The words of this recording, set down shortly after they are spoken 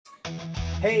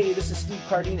Hey, this is Steve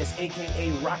Cardenas,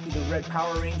 aka Rocky the Red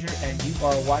Power Ranger, and you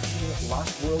are watching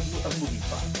Lost World of Movie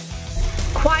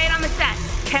Props. Quiet on the set.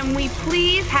 Can we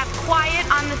please have quiet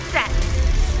on the set?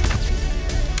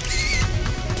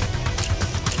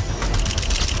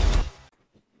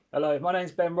 Hello, my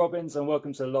name's Ben Robbins and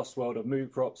welcome to Lost World of Movie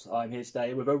Props. I'm here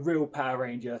today with a real Power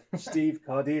Ranger, Steve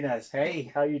Cardenas. Hey,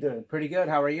 how you doing? Pretty good.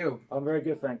 How are you? I'm very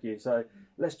good, thank you. So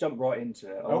let's jump right into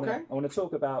it. I want to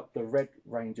talk about the Red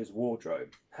Ranger's wardrobe.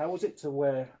 How was it to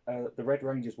wear the Red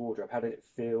Ranger's wardrobe? How did it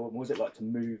feel? And what was it like to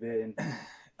move in?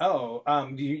 Oh,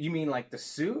 you mean like the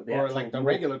suit or like the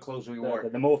regular clothes we wore?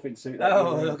 The morphing suit.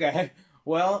 Oh, okay.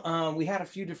 Well, we had a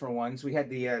few different ones. We had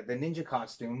the ninja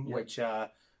costume, which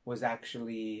was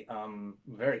actually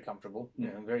very comfortable,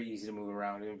 very easy to move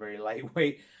around and very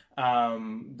lightweight.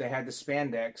 They had the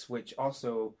spandex, which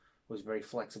also was very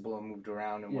flexible and moved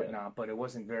around and whatnot, but it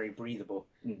wasn't very breathable.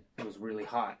 It was really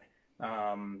hot.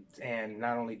 And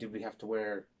not only did we have to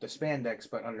wear the spandex,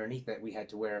 but underneath it we had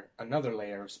to wear another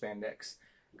layer of spandex,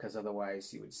 because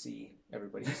otherwise you would see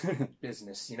everybody's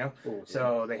business, Awesome.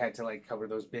 So they had to like cover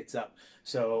those bits up.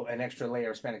 So an extra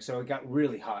layer of spandex. So it got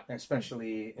really hot,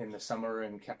 especially in the summer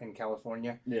in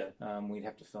California. Yeah. We'd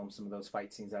have to film some of those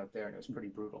fight scenes out there, and it was pretty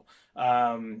brutal.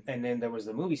 And then there was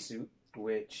the movie suit,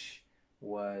 which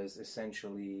was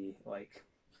essentially like,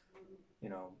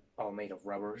 all made of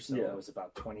rubber. So it was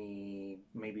about 20,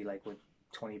 maybe like with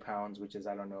 20 pounds, which is,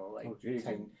 I don't know, like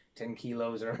 10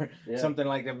 kilos or something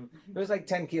like that. It was like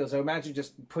 10 kilos. So imagine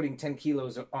just putting 10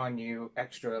 kilos on you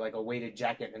extra, like a weighted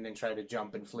jacket, and then try to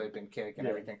jump and flip and kick and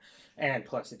everything. And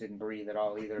plus it didn't breathe at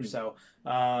all either. So,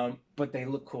 but they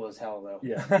look cool as hell though.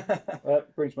 Yeah.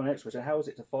 That brings my next question. How was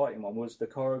it to fight in one? Was the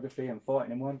choreography and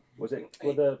fighting in one, was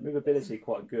the movability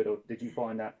quite good, or did you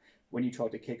find that when you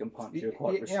tried to kick and punch, you were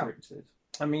quite restricted?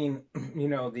 I mean,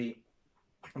 the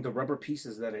rubber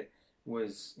pieces that it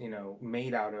was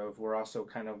made out of were also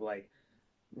kind of like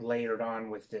layered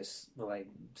on with this like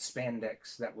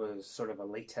spandex that was sort of a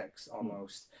latex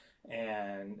almost,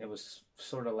 and it was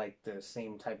sort of like the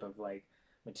same type of like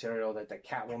material that the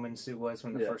Catwoman suit was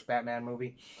from the first Batman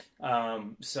movie.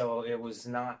 So it was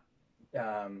not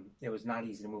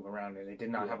easy to move around, and it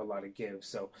did not have a lot of give.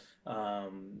 So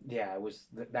it was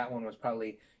that one was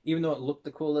probably, even though it looked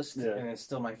the coolest and it's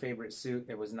still my favorite suit,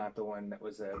 it was not the one that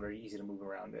was very easy to move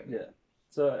around in. Yeah.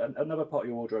 So another part of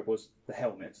your wardrobe was the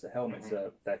helmets. The helmets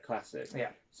are they're classic. Yeah.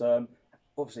 So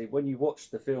obviously, when you watch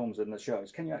the films and the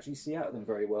shows, can you actually see out of them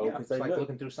very well? Yeah, it's like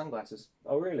looking through sunglasses.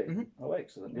 Oh, really? Oh,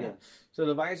 excellent. Yeah. So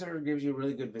the visor gives you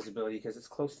really good visibility because it's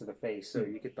close to the face, so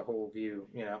you get the whole view.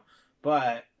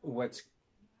 But what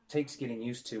takes getting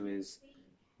used to is,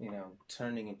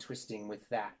 turning and twisting with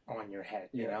that on your head,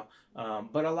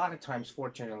 But a lot of times,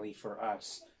 fortunately for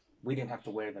us, we didn't have to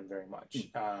wear them very much.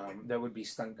 There would be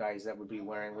stunt guys that would be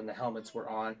wearing, when the helmets were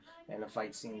on and the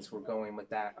fight scenes were going with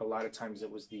that, a lot of times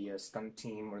it was the stunt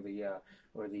team or the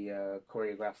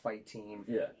choreographed fight team.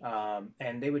 Yeah.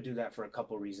 And they would do that for a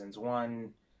couple reasons.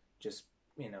 One, just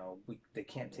they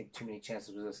can't take too many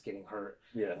chances with us getting hurt.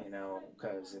 Yeah.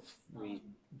 Because if we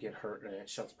get hurt, and it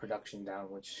shuts production down,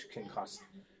 which can cost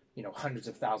hundreds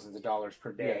of thousands of dollars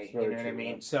per day. You know what I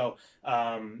mean? So,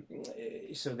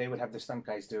 so they would have the stunt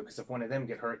guys do it, because if one of them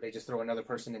get hurt, they just throw another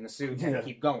person in the suit and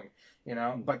keep going.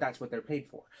 But that's what they're paid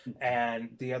for.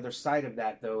 And the other side of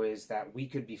that, though, is that we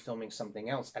could be filming something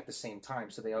else at the same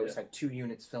time. So they always had two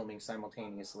units filming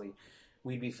simultaneously.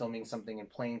 We'd be filming something in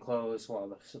plain clothes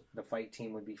while the fight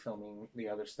team would be filming the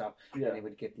other stuff. And they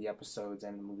would get the episodes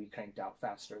and the movie cranked out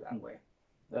faster that way.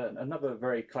 Another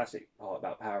very classic part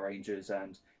about Power Rangers,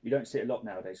 and you don't see it a lot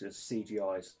nowadays, as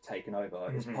CGI's taken over,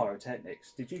 is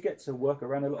pyrotechnics. Did you get to work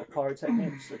around a lot of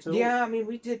pyrotechnics at all? Yeah, I mean,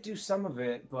 we did do some of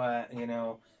it, but,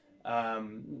 none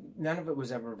of it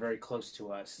was ever very close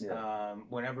to us. Yeah.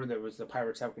 Whenever there was the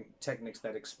pyrotechnics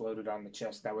that exploded on the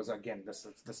chest, that was, again,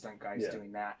 the stunt guys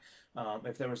doing that.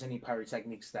 If there was any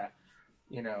pyrotechnics that,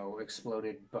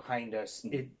 exploded behind us,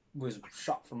 it was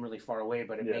shot from really far away,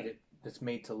 but it's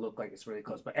made to look like it's really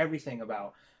close. But everything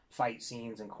about fight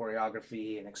scenes and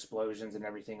choreography and explosions and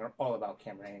everything are all about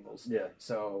camera angles. Yeah.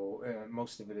 So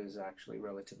most of it is actually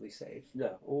relatively safe.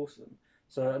 Yeah, awesome.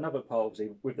 So another part,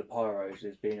 obviously, with the pyros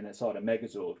is being inside a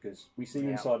Megazord, because we see you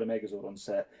inside a Megazord on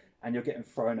set, and you're getting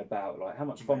thrown about. Like, how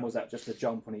much fun was that, just to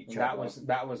jump on each other?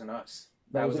 That wasn't us.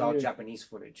 That was all Japanese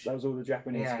footage. That was all the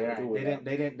Japanese footage. Yeah.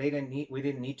 We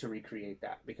didn't need to recreate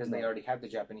that, because they already had the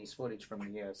Japanese footage from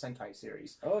the Sentai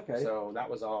series. Oh, okay. So that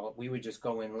was all. We would just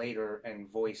go in later and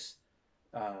voice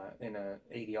in a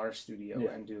ADR studio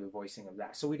and do the voicing of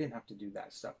that. So we didn't have to do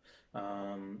that stuff.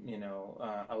 You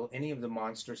know, any of the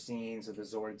monster scenes or the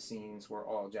Zord scenes were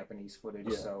all Japanese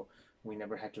footage, so we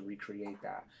never had to recreate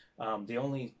that. The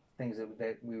only things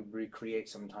that we would recreate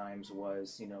sometimes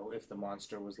was, you know, if the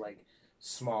monster was like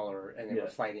smaller and they were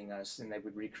fighting us, and they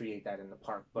would recreate that in the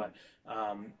park. But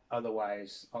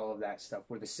otherwise, all of that stuff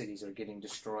where the cities are getting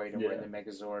destroyed and we're in the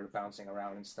Megazord bouncing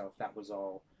around and stuff, that was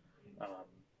all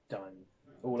done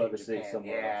all overseas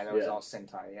somewhere. Yeah, that was all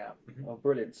Sentai. Yeah. Oh,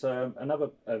 brilliant! So another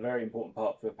very important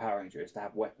part for a Power Ranger is to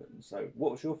have weapons. So,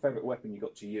 what was your favorite weapon you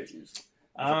got to use as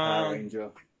a Power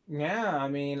Ranger? Yeah, I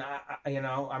mean,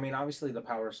 obviously the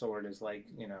Power Sword is like,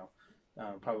 you know,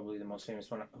 probably the most famous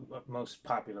one, most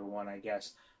popular one, I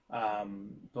guess.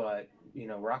 But you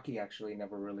know, Rocky actually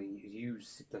never really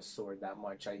used the sword that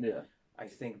much. I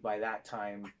think by that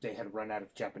time they had run out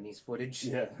of Japanese footage,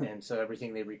 and so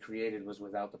everything they recreated was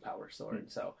without the Power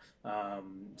Sword. So,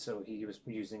 so he was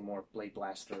using more Blade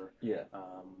Blaster,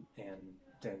 and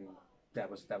then that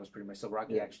was pretty much. So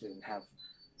Rocky actually didn't have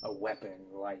a weapon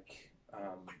like.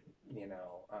 You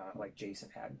know, like Jason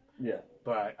had.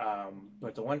 But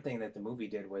the one thing that the movie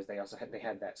did was they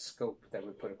had that scope that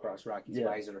would put across Rocky's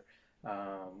visor,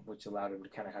 which allowed him to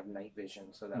kind of have night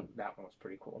vision. So that one was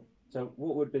pretty cool. So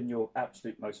what would have been your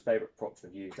absolute most favourite props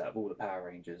you've used out of all the Power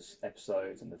Rangers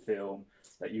episodes and the film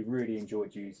that you really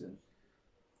enjoyed using?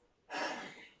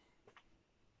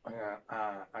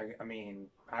 I mean,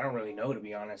 I don't really know, to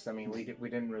be honest. I mean, we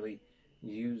didn't really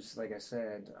use, like I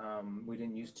said, we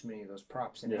didn't use too many of those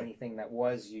props, and anything that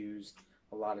was used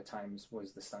a lot of times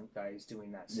was the stunt guys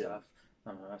doing that stuff.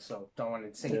 So don't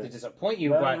want to say to disappoint you,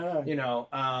 but you know,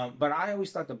 but I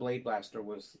always thought the Blade Blaster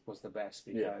was the best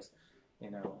because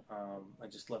you know, I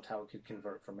just loved how it could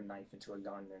convert from a knife into a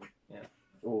gun and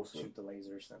shoot the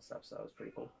lasers and stuff. So it was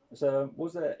pretty cool. So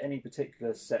was there any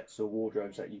particular sets or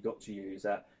wardrobes that you got to use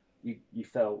that you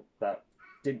felt that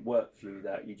didn't work for you,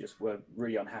 that you just were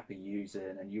really unhappy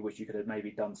using, and you wish you could have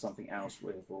maybe done something else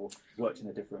with, or worked in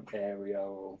a different area,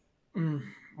 or?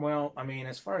 Well, I mean,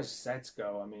 as far as sets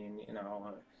go, I mean, you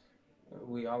know,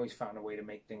 we always found a way to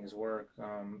make things work.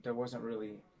 There wasn't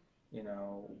really, you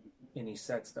know, any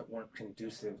sets that weren't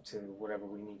conducive to whatever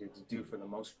we needed to do for the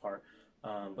most part.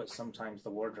 But sometimes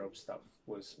the wardrobe stuff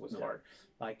was hard.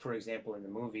 Like, for example, in the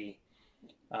movie,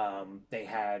 they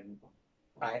had.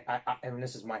 And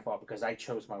this is my fault because I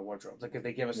chose my wardrobe. Like, if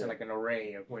they give us like an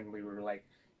array of when we were like,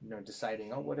 you know,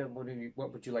 deciding, what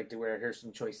would you like to wear? Here's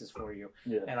some choices for you.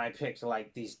 And I picked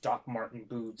like these Doc Marten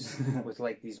boots with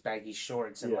like these baggy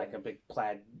shorts and like a big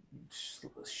plaid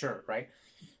shirt, right?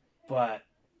 But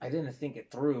I didn't think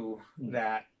it through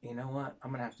that, you know what,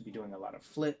 I'm gonna have to be doing a lot of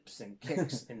flips and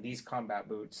kicks in these combat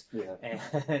boots,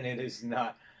 and it is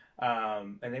not,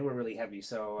 and they were really heavy,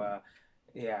 so.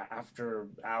 Yeah, after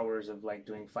hours of like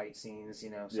doing fight scenes, you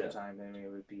know, sometimes then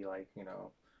it would be like, you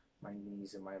know, my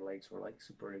knees and my legs were like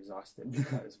super exhausted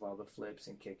because of all the flips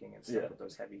and kicking and stuff with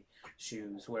those heavy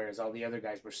shoes. Whereas all the other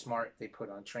guys were smart; they put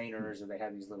on trainers or they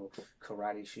had these little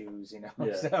karate shoes, you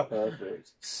know. So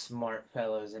perfect. Smart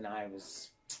fellows, and I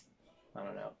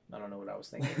don't know what I was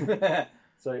thinking.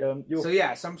 So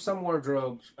yeah, some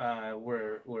wardrobes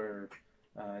were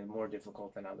more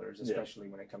difficult than others, especially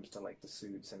when it comes to like the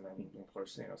suits, and then of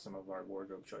course, you know, some of our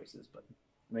wardrobe choices. But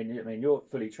I mean, you're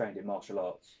fully trained in martial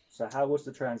arts. So how was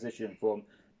the transition from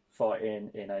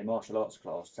fighting in a martial arts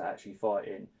class to actually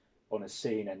fighting on a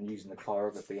scene and using the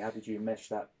choreography? How did you mesh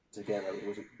that together?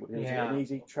 Was it an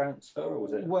easy transfer, or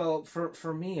was it? Well,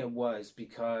 for me, it was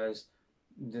because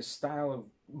the style of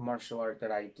martial art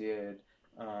that I did.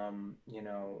 You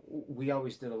know, we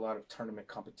always did a lot of tournament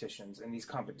competitions, and these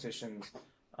competitions,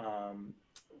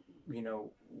 you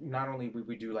know, not only would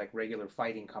we do like regular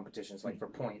fighting competitions, like for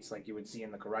points, like you would see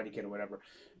in the Karate Kid or whatever,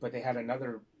 but they had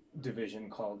another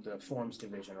division called the Forms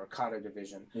Division or Kata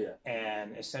Division.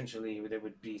 And essentially there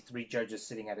would be 3 judges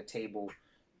sitting at a table,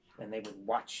 and they would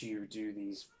watch you do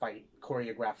these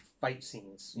choreographed fight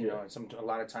scenes, you know, and a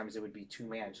lot of times it would be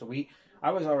 2-man. So I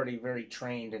was already very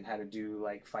trained in how to do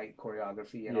like fight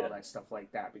choreography and all that stuff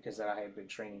like that, because I had been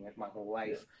training it my whole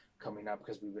life coming up,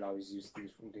 because we would always use these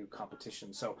to do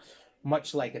competitions. So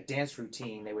much like a dance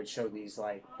routine, they would show these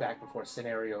like back and forth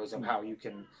scenarios of how you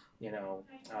can, you know,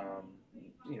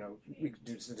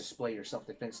 display your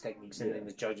self-defense techniques, and then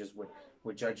the judges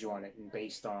would judge you on it, and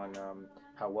based on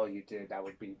how well you did, that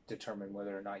would be determine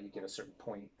whether or not you get a certain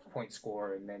point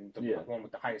score, and then the one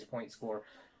with the highest point score,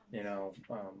 you know,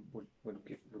 would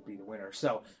be the winner.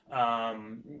 So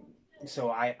so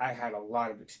I had a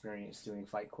lot of experience doing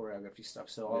fight choreography stuff.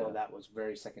 So all of that was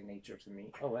very second nature to me.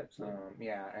 Oh, excellent.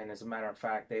 Yeah, and as a matter of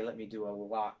fact, they let me do a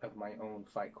lot of my own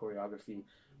fight choreography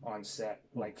on set,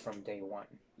 like from day one.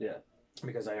 Yeah.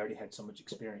 Because I already had so much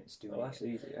experience doing it. That's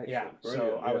easy. Excellent. Yeah,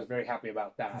 so I was very happy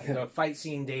about that. The fight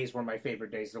scene days were my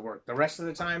favorite days to work. The rest of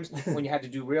the times, when you had to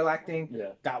do real acting,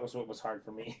 that was what was hard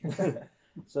for me.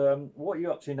 So, what are you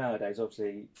up to nowadays?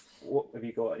 Obviously, what have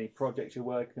you got? Any projects you're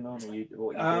working on? What are you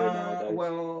doing nowadays?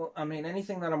 Well, I mean,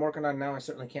 anything that I'm working on now, I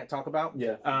certainly can't talk about.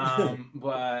 Yeah.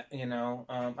 But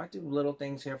I do little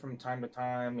things here from time to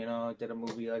time. I did a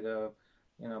movie about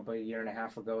a year and a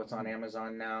half ago. It's on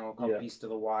Amazon now, called Beast of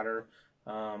the Water.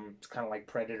 It's kind of like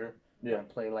Predator. I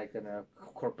play like in a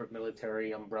corporate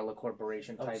military umbrella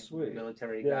corporation type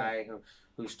military guy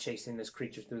who's chasing this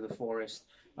creature through the forest.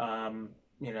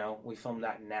 We filmed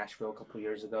that in Nashville a couple of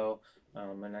years ago,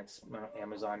 and that's on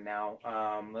Amazon now.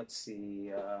 Let's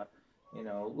see,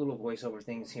 little voiceover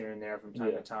things here and there from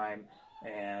time to time.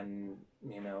 And,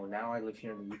 now I live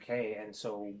here in the UK, and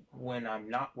so when I'm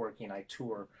not working, I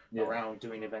tour around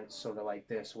doing events sort of like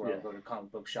this, where I go to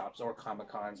comic book shops or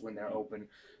Comic-Cons when they're open.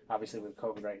 Obviously, with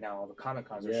COVID right now, all the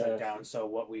Comic-Cons are shut down, so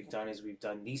what we've done is we've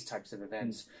done these types of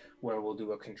events where we'll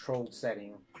do a controlled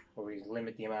setting, where we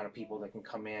limit the amount of people that can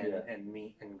come in and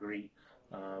meet and greet.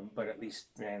 But at least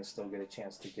fans still get a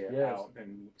chance to get out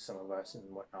and meet some of us and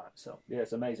whatnot. So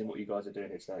it's amazing what you guys are doing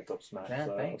here today, Gobsmack. Yeah,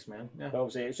 thanks, man. Yeah. But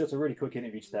obviously, it's just a really quick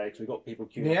interview today because we've got people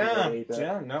queuing up already.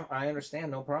 No, I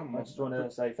understand, no problem. I just want to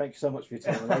say thank you so much for your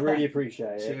time, and I really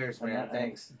appreciate it. Cheers, man.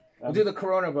 Thanks. We'll do the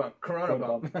Corona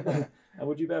bump. And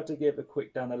would you be able to give a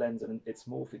quick down the lens and it's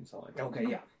morphing time? Okay,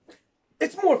 yeah.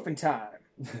 It's morphing time.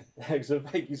 Excellent.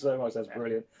 Thank you so much. That's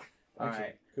brilliant. All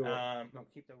right. Cool. I'll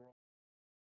keep the roll.